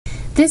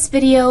This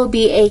video will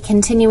be a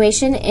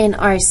continuation in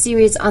our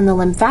series on the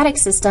lymphatic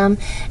system,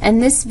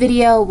 and this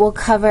video will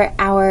cover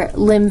our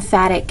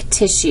lymphatic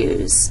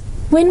tissues.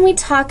 When we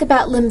talk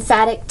about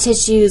lymphatic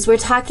tissues, we're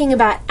talking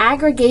about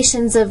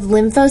aggregations of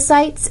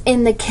lymphocytes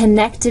in the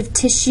connective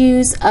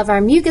tissues of our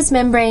mucous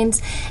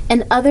membranes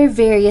and other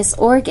various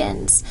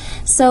organs.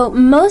 So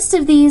most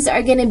of these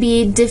are going to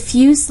be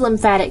diffuse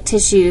lymphatic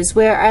tissues,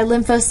 where our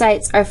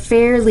lymphocytes are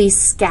fairly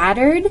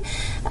scattered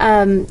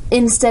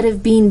instead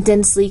of being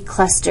densely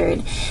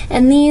clustered.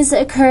 And these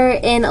occur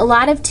in a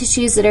lot of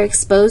tissues that are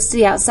exposed to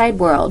the outside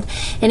world.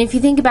 And if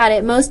you think about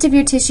it, most of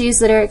your tissues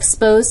that are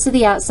exposed to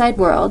the outside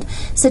world,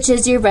 such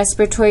as your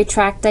respiratory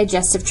tract,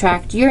 digestive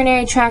tract,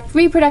 urinary tract,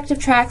 reproductive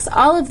tracts,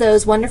 all of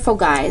those wonderful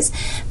guys,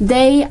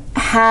 they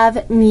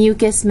have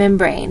mucous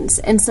membranes.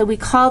 And so we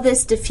call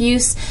this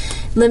diffuse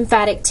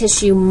lymphatic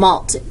tissue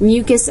MALT,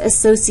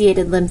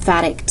 mucus-associated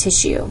lymphatic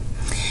tissue.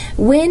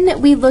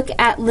 When we look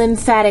at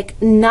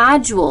lymphatic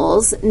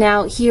nodules,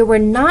 now here we're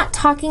not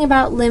talking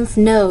about lymph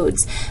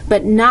nodes,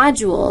 but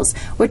nodules.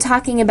 We're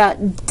talking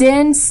about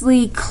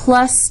densely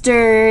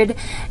clustered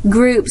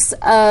groups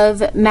of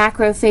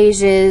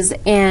macrophages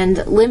and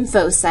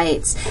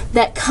lymphocytes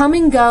that come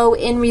and go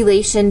in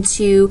relation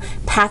to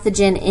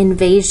pathogen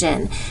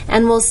invasion.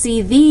 And we'll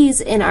see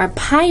these in our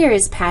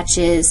Peyer's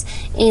patches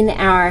in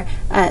our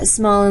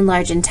small and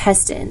large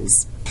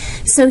intestines.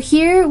 So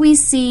here we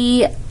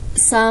see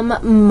some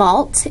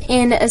MALT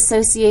in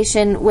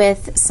association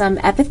with some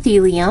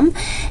epithelium,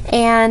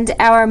 and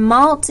our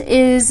MALT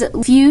is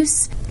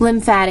diffuse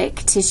lymphatic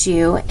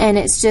tissue, and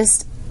it's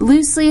just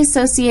loosely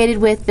associated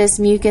with this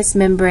mucous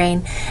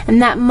membrane,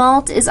 and that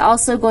MALT is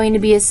also going to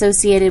be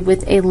associated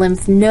with a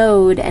lymph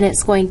node, and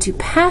it's going to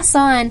pass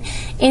on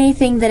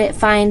anything that it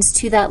finds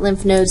to that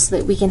lymph node so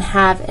that we can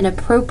have an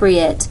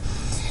appropriate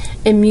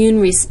immune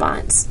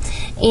response.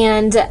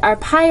 And our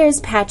Peyer's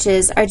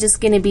patches are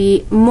just going to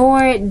be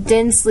more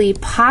densely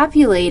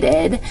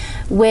populated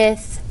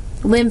with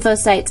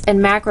lymphocytes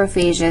and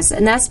macrophages,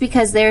 and that's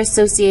because they're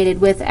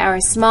associated with our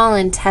small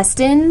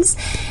intestines,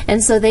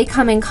 and so they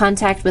come in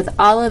contact with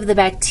all of the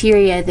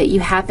bacteria that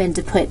you happen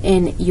to put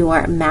in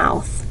your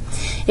mouth.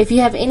 If you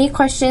have any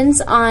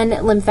questions on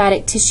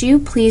lymphatic tissue,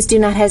 please do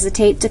not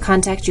hesitate to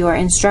contact your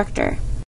instructor.